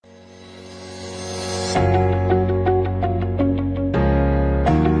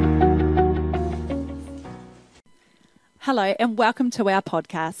Hello and welcome to our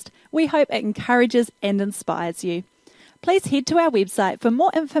podcast. We hope it encourages and inspires you. Please head to our website for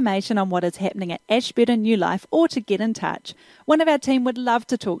more information on what is happening at Ashburton New Life or to get in touch. One of our team would love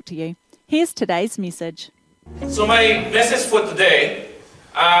to talk to you. Here's today's message. So my message for today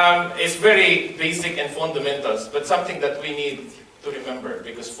is very basic and fundamentals, but something that we need to remember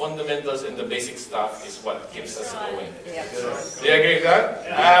because fundamentals and the basic stuff is what keeps us going. Do you agree with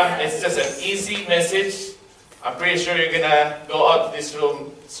that? It's just an easy message. I'm pretty sure you're going to go out of this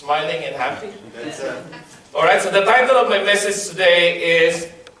room smiling and happy. Alright, so the title of my message today is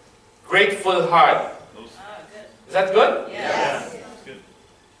Grateful Heart. Is that good? Yes.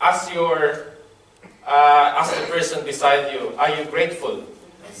 Ask the person beside you, are you grateful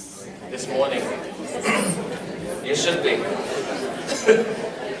this morning? You should be.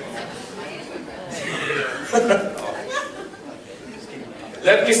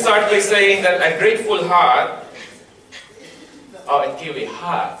 Let me start by saying that a grateful heart, in Kiwi,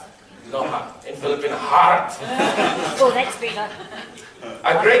 heart, no heart, in Filipino, heart. Oh, that's bigger.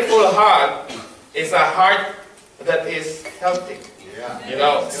 A grateful heart is a heart that is healthy. You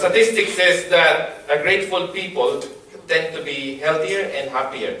know, statistics says that a grateful people tend to be healthier and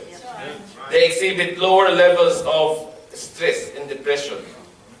happier. They exhibit lower levels of stress and depression,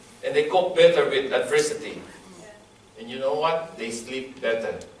 and they cope better with adversity. And you know what? They sleep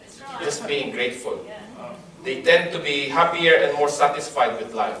better. Just being grateful. They tend to be happier and more satisfied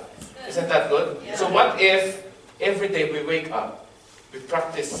with life. Isn't that good? So what if every day we wake up, we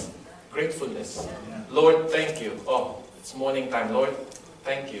practice gratefulness? Lord, thank you. Oh, it's morning time. Lord,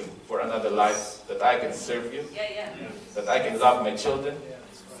 thank you for another life that I can serve you, that I can love my children.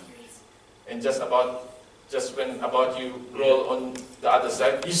 And just when about you roll on the other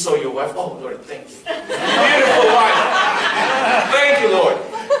side, you saw your wife. Oh, Lord, thank you. Beautiful wife. Thank you, Lord.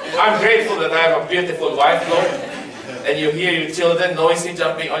 I'm grateful that I have a beautiful wife, Lord. And you hear your children noisy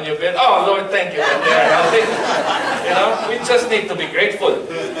jumping on your bed. Oh, Lord, thank you that they are healthy. You know, we just need to be grateful.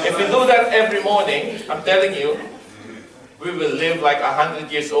 If we do that every morning, I'm telling you, we will live like 100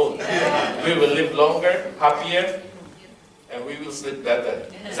 years old. We will live longer, happier, and we will sleep better.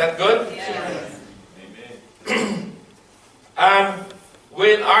 Is that good?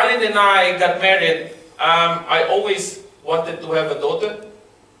 When Arlene and I got married, I always wanted to have a daughter,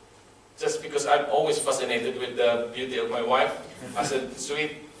 just because I'm always fascinated with the beauty of my wife. I said,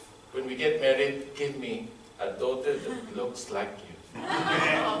 sweet, when we get married, give me a daughter that looks like you.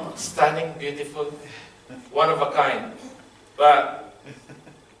 Stunning, beautiful, one of a kind. But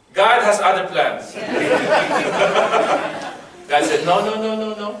God has other plans. God said,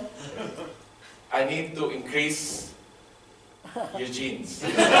 no. I need to increase your genes. So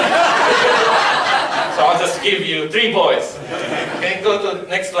I'll just give you 3 boys. Can you go to the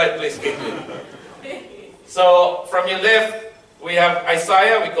next slide, please, quickly? So from your left, we have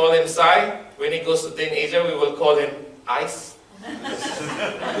Isaiah. We call him Sai. When he goes to teenager, we will call him Ice.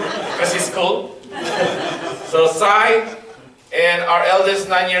 Because he's cold. So Sai and our eldest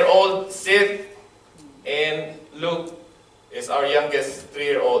 9-year-old, Sid, and Luke is our youngest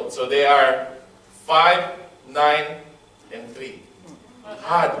 3-year-old. So they are 5, 9, and 3.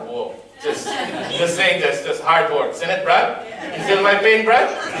 Hard work. Just saying this, just hard work. Isn't it, Brad? You feel my pain, Brad?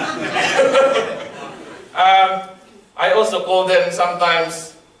 I also call them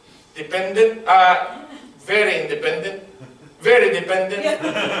sometimes dependent, very independent, very dependent,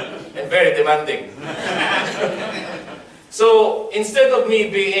 and very demanding. So instead of me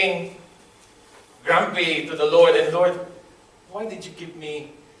being grumpy to the Lord, and Lord, why did you give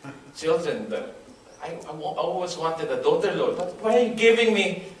me children? That I always wanted a daughter, Lord. But why are you giving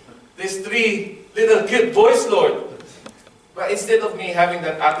me these 3 little cute boys, Lord? But instead of me having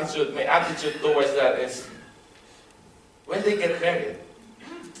that attitude, my attitude towards that is, when they get married,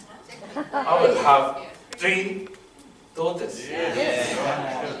 I will have 3 daughters. Yes.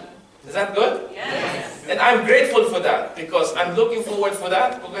 Is that good? Yes. And I'm grateful for that, because I'm looking forward for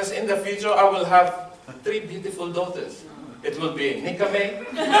that, because in the future I will have 3 beautiful daughters. It will be Nikame. It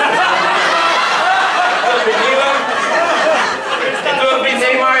will be Nila. It will be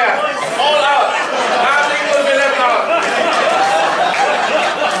Nehemiah. All out. Nothing will be left out.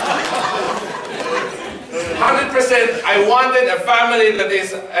 100%. I wanted a family that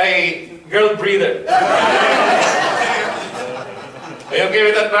is a girl breeder. Are you okay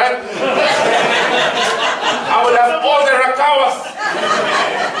with that, Brad? I will have all the Rakawas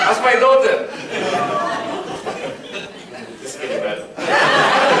as my daughter. Just kidding, Brad.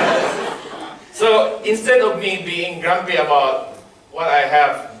 So instead of me being grumpy about what I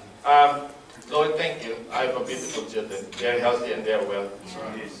have, Lord, thank you. I have a beautiful children. They are healthy and they are well.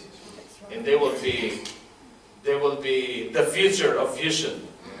 And they will be they will be the future of Fusion.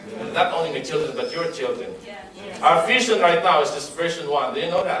 And not only my children, but your children. Our Fusion right now is just version 1. Do you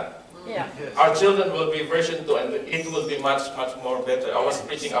know that? Yeah. Our children will be version 2, and it will be much, much more better. I was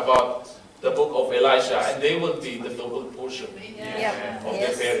preaching about the book of Elisha, and they will be the double portion of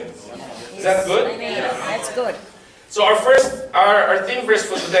their parents. Is that good? That's good. So our theme verse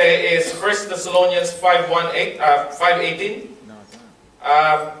for today is 1 Thessalonians 5:18.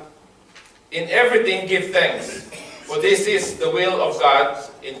 In everything give thanks, for this is the will of God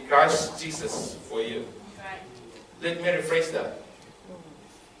in Christ Jesus for you. Let me rephrase that.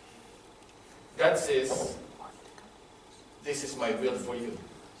 God says, this is my will for you.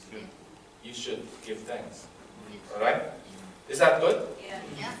 You should give thanks. Alright? Is that good?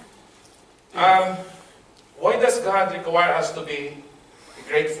 Yeah. Why does God require us to be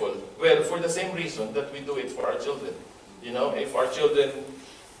grateful? Well, for the same reason that we do it for our children. You know, if our children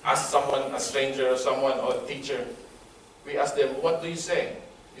ask someone, a stranger or someone or a teacher, we ask them, what do you say?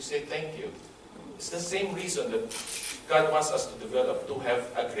 You say, thank you. It's the same reason that God wants us to develop, to have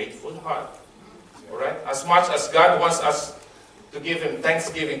a grateful heart. Alright? As much as God wants us to give Him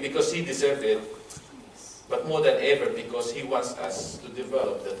thanksgiving because He deserved it, but more than ever because He wants us to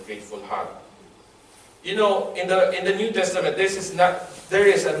develop that grateful heart. You know, in the New Testament, there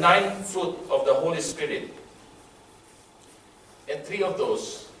is a 9 fruit of the Holy Spirit. And 3 of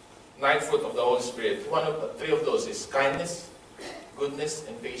those, 9 fruit of the Holy Spirit, 3 of those is kindness, goodness,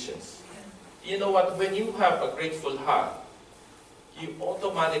 and patience. You know what? When you have a grateful heart, you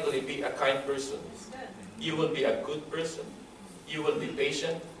automatically be a kind person. You will be a good person. You will be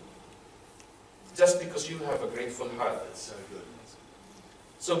patient. Just because you have a grateful heart. That's so good.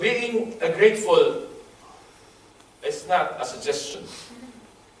 So being grateful is not a suggestion.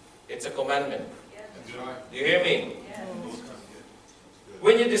 It's a commandment. Do you hear me?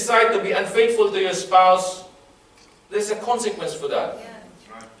 When you decide to be unfaithful to your spouse, there's a consequence for that.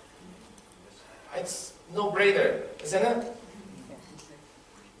 It's no-brainer, isn't it?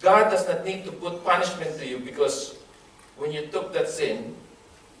 God does not need to put punishment to you because when you took that sin,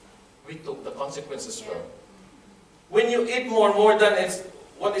 we took the consequences as well. When you eat more than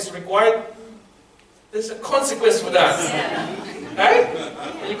what is required, there's a consequence for that. Right?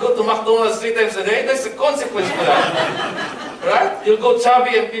 When you go to McDonald's 3 times a day, there's a consequence for that. Right? You'll go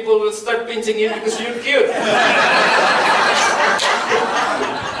chubby and people will start pinching you because you're cute.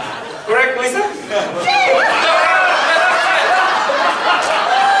 Correct, Lisa?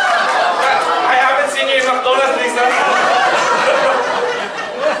 I haven't seen you in McDonald's, Lisa.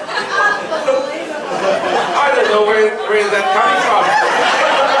 I don't know where is that coming from.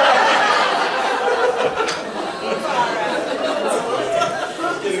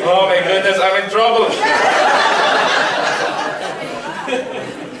 Oh my goodness, I'm in trouble.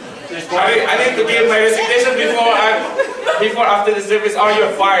 I need to give my resignation before after the service. Oh,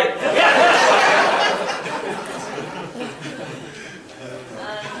 you're fired.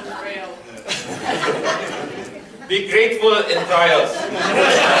 Be grateful in trials.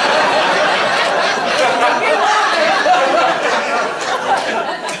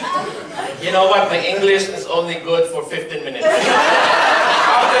 You know what? My English is only good for 15 minutes.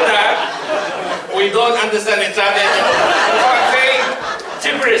 After that, we don't understand each other. I'm saying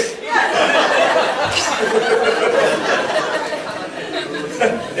gibberish.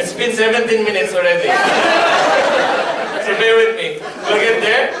 It's been 17 minutes already. So bear with me. We'll get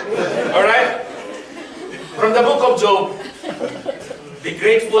there. Alright? From the book of Job, be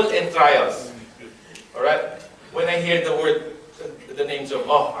grateful in trials. Alright? When I hear the name Job,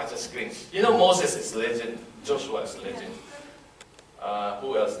 oh, I just cringe. You know, Moses is legend. Joshua is legend.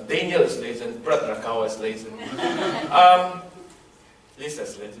 Who else? Daniel is legend. Brad Rakawa is legend. Lisa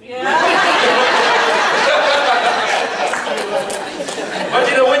is legend. Yeah. But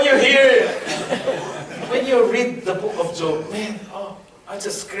you know, when you read the book of Job, man, oh, I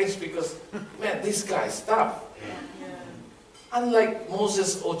just cringe because, man, this guy is tough. Unlike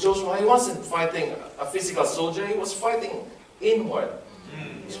Moses or Joshua, he wasn't fighting a physical soldier, he was fighting inward.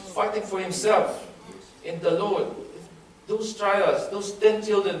 He was fighting for himself in the Lord. Those trials, those 10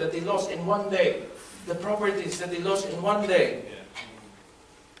 children that he lost in one day, the properties that he lost in one day,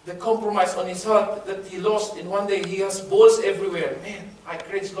 the compromise on his heart that he lost in one day, he has balls everywhere. Man, I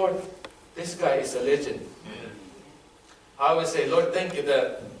cringe, Lord, this guy is a legend. I always say, Lord, thank you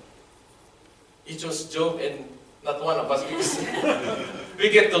that you chose Job and not one of us, because we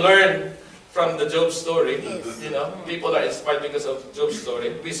get to learn from the Job story. You know, people are inspired because of Job's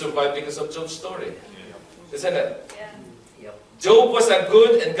story. We survive because of Job's story. Isn't it? Job was a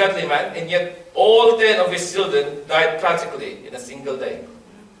good and godly man, and yet all 10 of his children died tragically in a single day.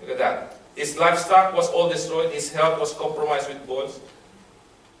 Look at that. His livestock was all destroyed. His health was compromised with boils.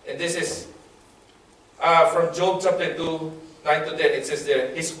 And this is from Job chapter 2, 9 to 10. It says there,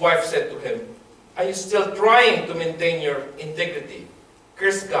 his wife said to him, "Are you still trying to maintain your integrity?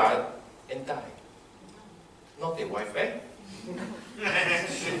 Curse God and die." Naughty wife, eh? Can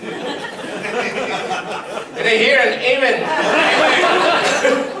I hear an amen?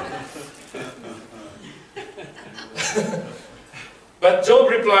 But Job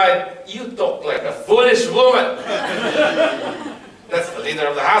replied, "You talk like a foolish woman." That's the leader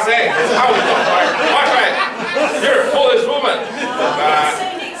of the house, eh? That's how we talk to our wife, right? "You're a foolish woman."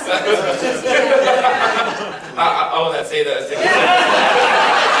 I will not say that.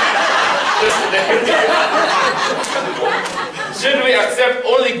 Should we accept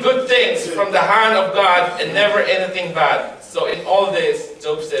only good things from the hand of God and never anything bad? So in all this,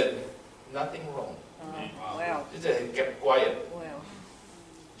 Job said, nothing wrong. Wow. He kept quiet. Wow.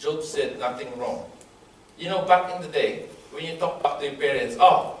 Job said nothing wrong. You know, back in the day, when you talk back to your parents,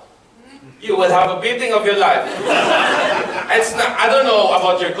 oh, you will have a beating of your life. It's not, I don't know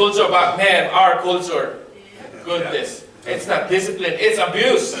about your culture, but man, our culture, goodness, it's not discipline, it's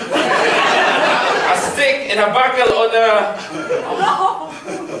abuse. A stick and a buckle on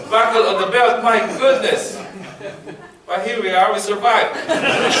the belt, my goodness. But here we are, we survived.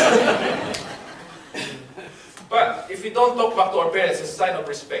 But if we don't talk back to our parents, it's a sign of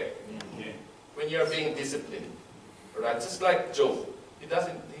respect. When you're being disciplined. Right? Just like Job. He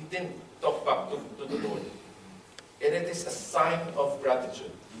didn't talk back to the Lord. And it is a sign of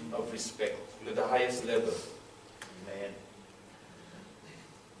gratitude, of respect to the highest level. Amen.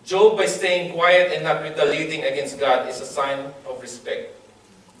 Job, by staying quiet and not retaliating against God, is a sign of respect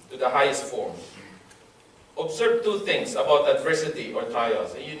to the highest form. Observe two things about adversity or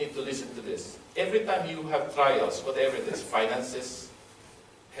trials, and you need to listen to this. Every time you have trials, whatever it is, finances,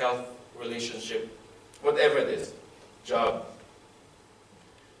 health, relationship, whatever it is, job,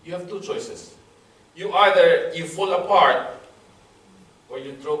 you have two choices. You either you fall apart or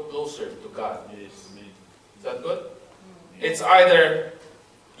you draw closer to God. Yes. Is that good? It's either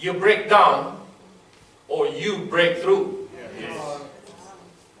you break down or you break through. Yes.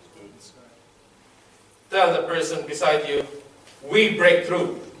 Tell the person beside you, we break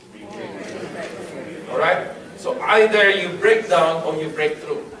through. Alright? So either you break down or you break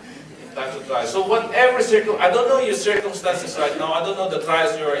through. Time to try. So whatever I don't know your circumstances right now, I don't know the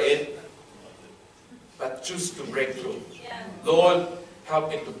trials you are in, but choose to break through. Lord, help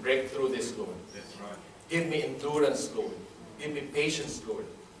me to break through this, Lord. That's right. Give me endurance, Lord. Give me patience, Lord.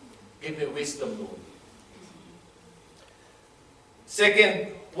 Give me wisdom, Lord.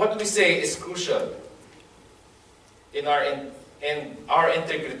 Second, what we say is crucial in our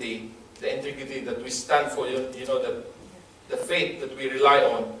integrity, the integrity that we stand for, you know, the faith that we rely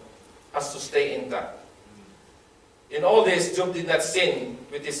on has to stay intact. In all this, Job did not sin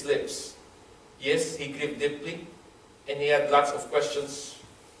with his lips. Yes, he grieved deeply, and he had lots of questions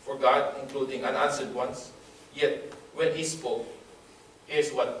for God, including unanswered ones. Yet, when he spoke,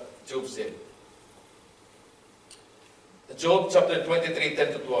 here's what Job said. Job chapter 23,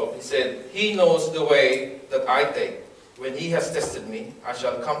 10 to 12, he said, "He knows the way that I take. When he has tested me, I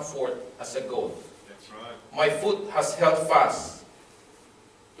shall come forth as a gold. That's right. My foot has held fast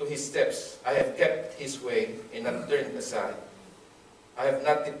to his steps. I have kept his way and not turned aside. I have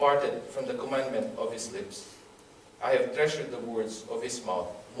not departed from the commandment of his lips. I have treasured the words of his mouth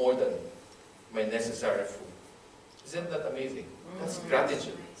more than my necessary food." Isn't that amazing? That's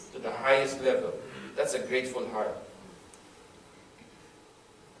gratitude to the highest level. That's a grateful heart.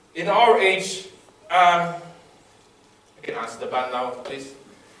 In our age, I can ask the band now, please.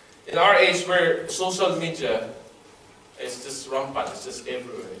 In our age where social media is just rampant, it's just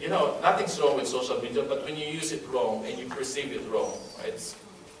everywhere. You know, nothing's wrong with social media, but when you use it wrong and you perceive it wrong, it's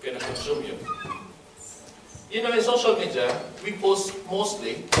going to consume you. You know, in social media, we post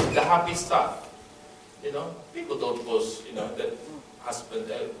mostly the happy stuff. You know, people don't post, you know, that husband,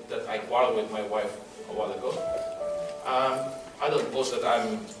 that I quarreled with my wife a while ago. I don't post that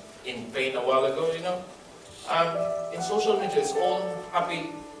I'm in pain a while ago, you know. In social media, it's all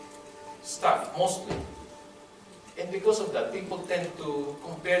happy stuff, mostly. And because of that, people tend to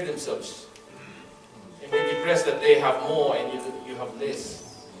compare themselves and be depressed that they have more and you have less.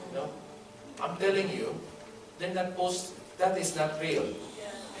 You know? I'm telling you, that is not real.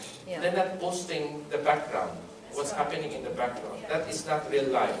 Yeah. They're not posting the background, what's happening in the background. That is not real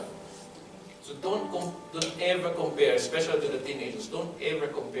life. So don't ever compare, especially to the teenagers, don't ever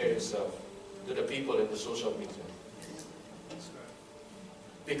compare yourself to the people in the social media.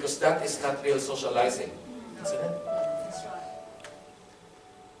 Because that is not real socializing, isn't it?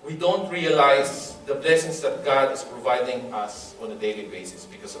 we don't realize the blessings that God is providing us on a daily basis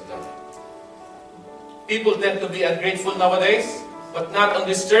because of that. People tend to be ungrateful nowadays, but not on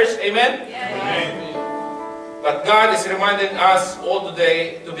this church. Amen? Amen. But God is reminding us all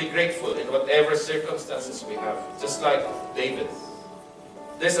today to be grateful in whatever circumstances we have, just like David.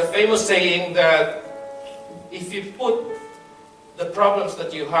 There's a famous saying that if you put the problems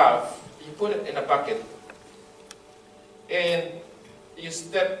that you have, you put it in a bucket, and you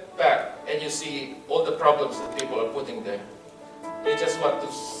step back and you see all the problems that people are putting there. You just want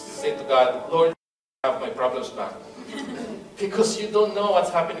to say to God, Lord, have my problems back. Because you don't know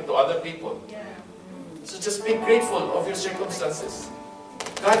what's happening to other people. So just be grateful of your circumstances.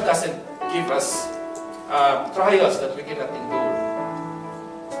 God doesn't give us trials that we cannot endure.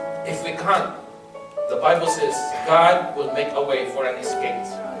 If we can't, the Bible says God will make a way for an escape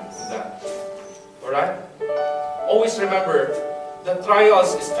to that. Alright? Always remember, the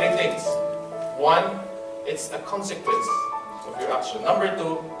trials is three things. One, it's a consequence of your action. Number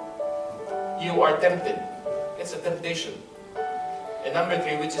two, you are tempted. It's a temptation. And number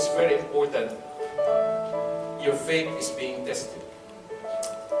three, which is very important, your faith is being tested.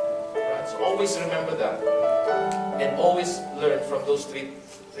 Right? So always remember that. And always learn from those three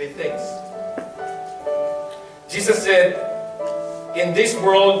things. Jesus said, in this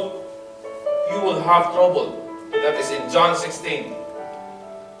world, you will have trouble. That is in John 16.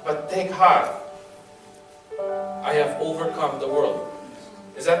 But take heart. I have overcome the world.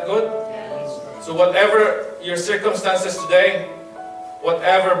 Is that good? Yes. So whatever your circumstances today,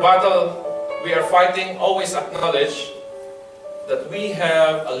 whatever battle we are fighting, always acknowledge that we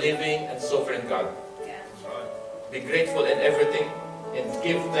have a living and sovereign God. Yeah. Be grateful in everything and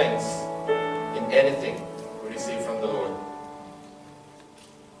give thanks in anything we receive from the Lord.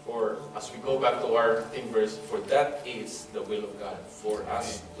 For, as we go back to our theme verse, for that is the will of God, for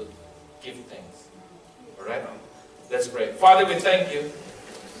us to give thanks. Alright? Let's pray. Father, we thank you.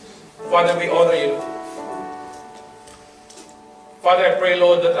 Father, we honor you. Father, I pray,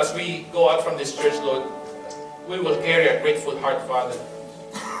 Lord, that as we go out from this church, Lord, we will carry a grateful heart, Father.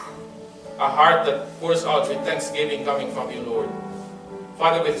 A heart that pours out with thanksgiving coming from you, Lord.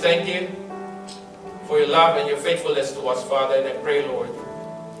 Father, we thank you for your love and your faithfulness to us, Father. And I pray, Lord,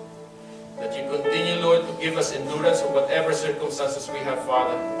 that you continue, Lord, to give us endurance of whatever circumstances we have,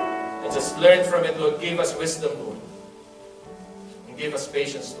 Father. And just learn from it, Lord. Give us wisdom, Lord. And give us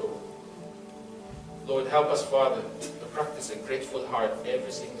patience, Lord. Lord, help us, Father, to practice a grateful heart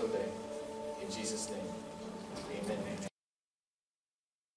every single day. In Jesus' name, amen.